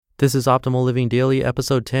This is Optimal Living Daily,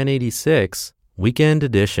 episode 1086, Weekend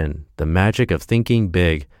Edition, The Magic of Thinking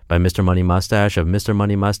Big by Mr. Money Mustache of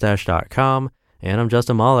MrMoneyMustache.com. And I'm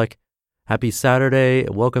Justin Malik. Happy Saturday.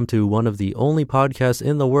 Welcome to one of the only podcasts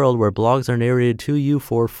in the world where blogs are narrated to you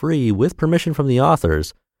for free with permission from the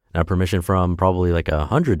authors. Now, permission from probably like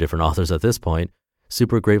 100 different authors at this point.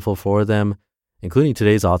 Super grateful for them, including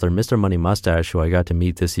today's author, Mr. Money Mustache, who I got to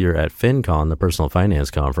meet this year at FinCon, the personal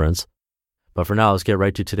finance conference. But for now, let's get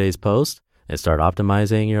right to today's post and start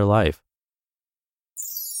optimizing your life.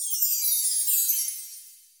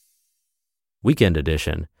 Weekend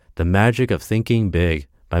Edition, The Magic of Thinking Big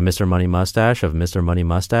by Mr. Money Mustache of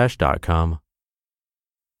MrMoneyMustache.com.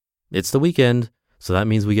 It's the weekend, so that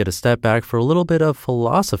means we get to step back for a little bit of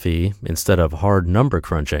philosophy instead of hard number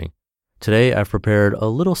crunching. Today, I've prepared a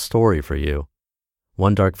little story for you.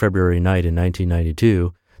 One dark February night in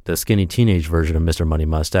 1992, the skinny teenage version of Mr. Money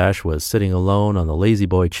Mustache was sitting alone on the lazy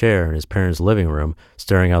boy chair in his parents' living room,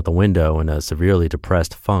 staring out the window in a severely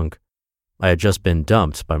depressed funk. I had just been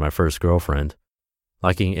dumped by my first girlfriend.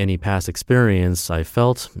 Lacking any past experience, I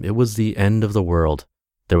felt it was the end of the world.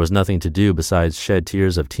 There was nothing to do besides shed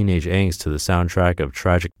tears of teenage angst to the soundtrack of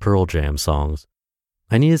tragic Pearl Jam songs.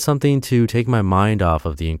 I needed something to take my mind off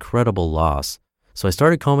of the incredible loss, so I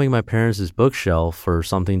started combing my parents' bookshelf for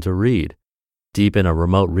something to read. Deep in a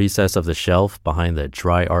remote recess of the shelf behind the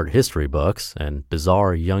dry art history books and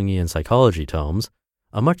bizarre Jungian psychology tomes,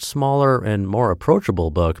 a much smaller and more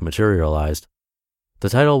approachable book materialized. The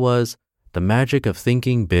title was The Magic of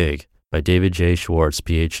Thinking Big by David J. Schwartz,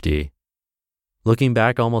 Ph.D. Looking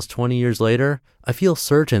back almost 20 years later, I feel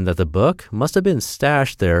certain that the book must have been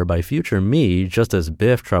stashed there by future me just as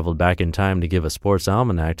Biff traveled back in time to give a sports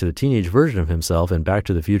almanac to the teenage version of himself in Back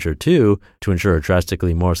to the Future 2 to ensure a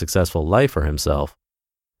drastically more successful life for himself.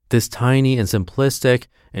 This tiny and simplistic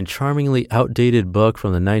and charmingly outdated book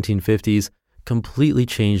from the 1950s completely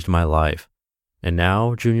changed my life. And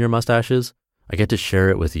now, Junior Mustaches, I get to share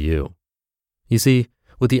it with you. You see,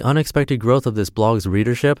 with the unexpected growth of this blog's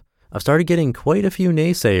readership, I've started getting quite a few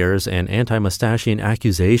naysayers and anti-mustachian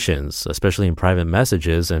accusations, especially in private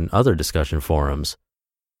messages and other discussion forums.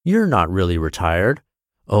 You're not really retired.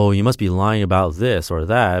 Oh, you must be lying about this or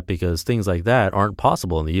that because things like that aren't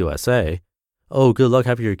possible in the USA. Oh, good luck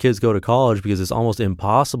having your kids go to college because it's almost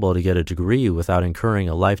impossible to get a degree without incurring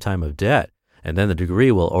a lifetime of debt, and then the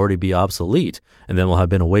degree will already be obsolete, and then will have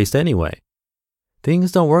been a waste anyway.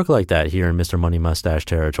 Things don't work like that here in Mr. Money Mustache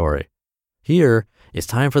territory. Here, it's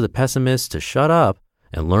time for the pessimists to shut up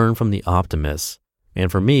and learn from the optimists. And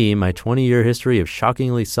for me, my 20-year history of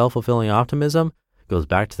shockingly self-fulfilling optimism goes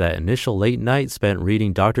back to that initial late night spent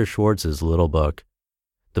reading Dr. Schwartz's little book.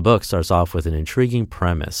 The book starts off with an intriguing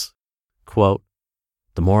premise. Quote,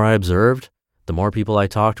 "The more I observed, the more people I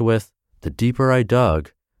talked with, the deeper I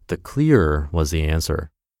dug, the clearer was the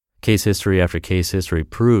answer. Case history after case history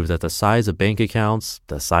proved that the size of bank accounts,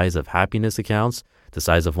 the size of happiness accounts, the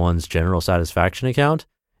size of one's general satisfaction account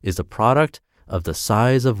is the product of the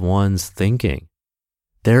size of one's thinking.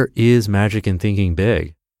 There is magic in thinking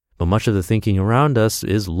big, but much of the thinking around us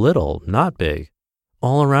is little, not big.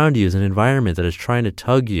 All around you is an environment that is trying to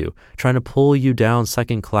tug you, trying to pull you down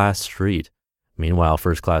second-class street. Meanwhile,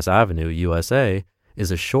 First-Class Avenue, USA, is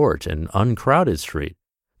a short and uncrowded street.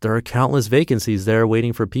 There are countless vacancies there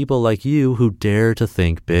waiting for people like you who dare to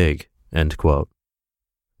think big." End quote.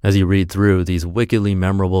 As you read through, these wickedly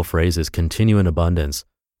memorable phrases continue in abundance.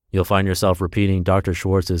 You'll find yourself repeating Dr.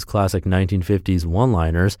 Schwartz's classic 1950s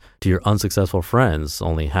one-liners to your unsuccessful friends,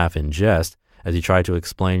 only half in jest, as you try to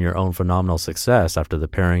explain your own phenomenal success after the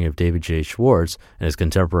pairing of David J. Schwartz and his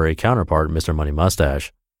contemporary counterpart, Mr. Money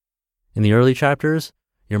Mustache. In the early chapters,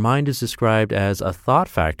 your mind is described as a thought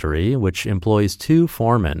factory which employs two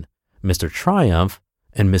foremen, Mr. Triumph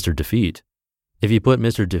and Mr. Defeat. If you put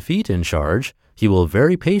Mr. Defeat in charge, he will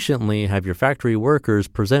very patiently have your factory workers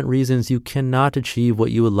present reasons you cannot achieve what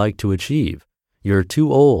you would like to achieve. You're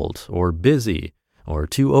too old, or busy, or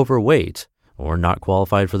too overweight, or not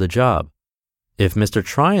qualified for the job. If Mr.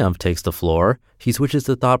 Triumph takes the floor, he switches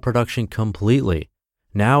the thought production completely.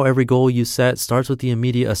 Now every goal you set starts with the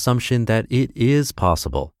immediate assumption that it is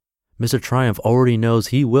possible. Mr. Triumph already knows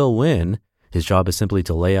he will win. His job is simply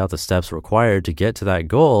to lay out the steps required to get to that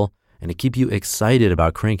goal and to keep you excited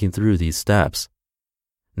about cranking through these steps.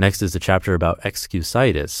 Next is the chapter about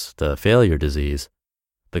excusitis, the failure disease.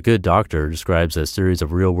 The good doctor describes a series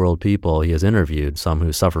of real-world people he has interviewed, some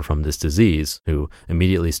who suffer from this disease, who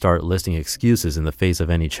immediately start listing excuses in the face of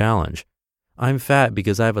any challenge. I'm fat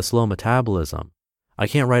because I have a slow metabolism. I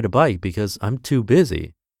can't ride a bike because I'm too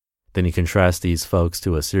busy. Then he contrasts these folks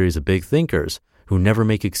to a series of big thinkers who never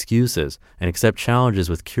make excuses and accept challenges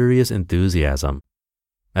with curious enthusiasm.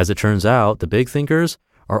 As it turns out, the big thinkers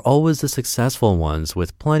are always the successful ones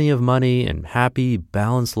with plenty of money and happy,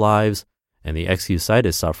 balanced lives, and the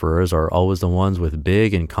excusitis sufferers are always the ones with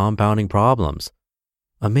big and compounding problems.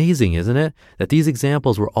 Amazing, isn't it, that these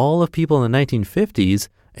examples were all of people in the 1950s,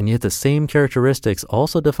 and yet the same characteristics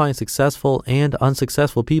also define successful and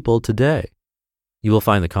unsuccessful people today. You will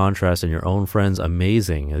find the contrast in your own friends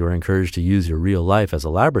amazing, and you are encouraged to use your real life as a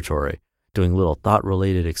laboratory, doing little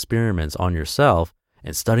thought-related experiments on yourself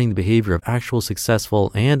and studying the behavior of actual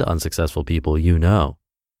successful and unsuccessful people you know.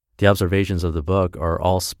 The observations of the book are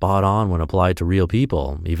all spot on when applied to real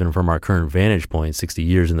people, even from our current vantage point 60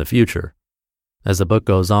 years in the future. As the book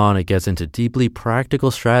goes on, it gets into deeply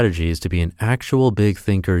practical strategies to be an actual big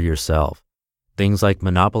thinker yourself. Things like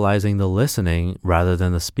monopolizing the listening rather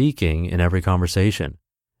than the speaking in every conversation.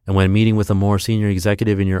 And when meeting with a more senior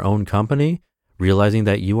executive in your own company, realizing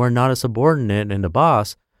that you are not a subordinate and a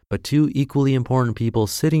boss, but two equally important people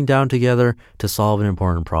sitting down together to solve an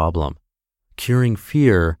important problem. Curing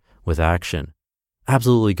fear with action.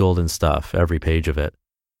 Absolutely golden stuff, every page of it.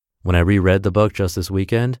 When I reread the book just this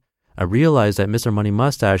weekend, I realized that Mr. Money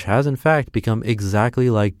Mustache has in fact become exactly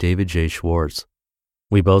like David J. Schwartz.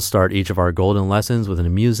 We both start each of our golden lessons with an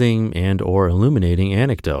amusing and or illuminating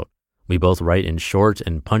anecdote. We both write in short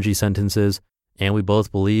and punchy sentences, and we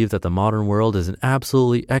both believe that the modern world is an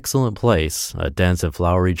absolutely excellent place, a dense and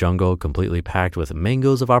flowery jungle completely packed with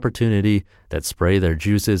mangoes of opportunity that spray their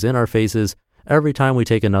juices in our faces every time we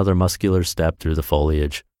take another muscular step through the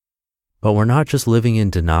foliage. But we're not just living in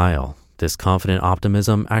denial. This confident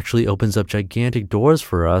optimism actually opens up gigantic doors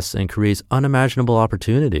for us and creates unimaginable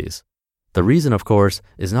opportunities. The reason, of course,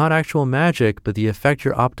 is not actual magic, but the effect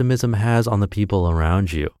your optimism has on the people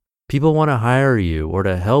around you. People want to hire you or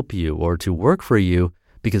to help you or to work for you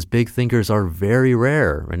because big thinkers are very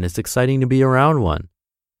rare and it's exciting to be around one.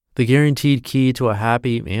 The guaranteed key to a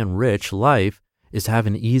happy and rich life is to have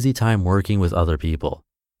an easy time working with other people.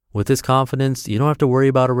 With this confidence, you don't have to worry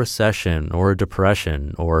about a recession or a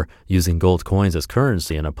depression or using gold coins as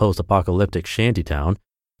currency in a post-apocalyptic shantytown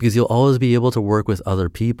because you'll always be able to work with other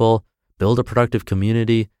people, build a productive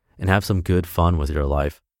community, and have some good fun with your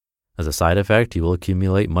life. As a side effect, you will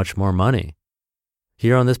accumulate much more money.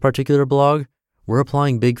 Here on this particular blog, we're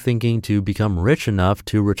applying big thinking to become rich enough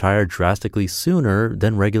to retire drastically sooner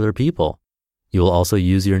than regular people. You will also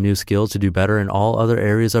use your new skills to do better in all other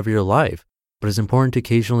areas of your life, but it's important to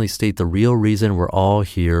occasionally state the real reason we're all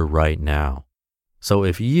here right now. So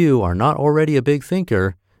if you are not already a big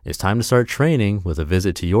thinker, it's time to start training with a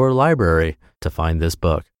visit to your library to find this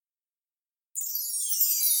book.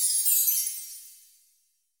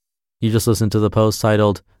 You just listened to the post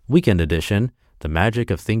titled Weekend Edition, The Magic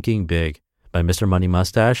of Thinking Big by Mr. Money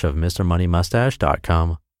Mustache of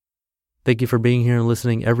MrMoneyMustache.com. Thank you for being here and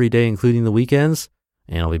listening every day, including the weekends,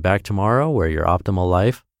 and I'll be back tomorrow where your optimal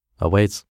life awaits.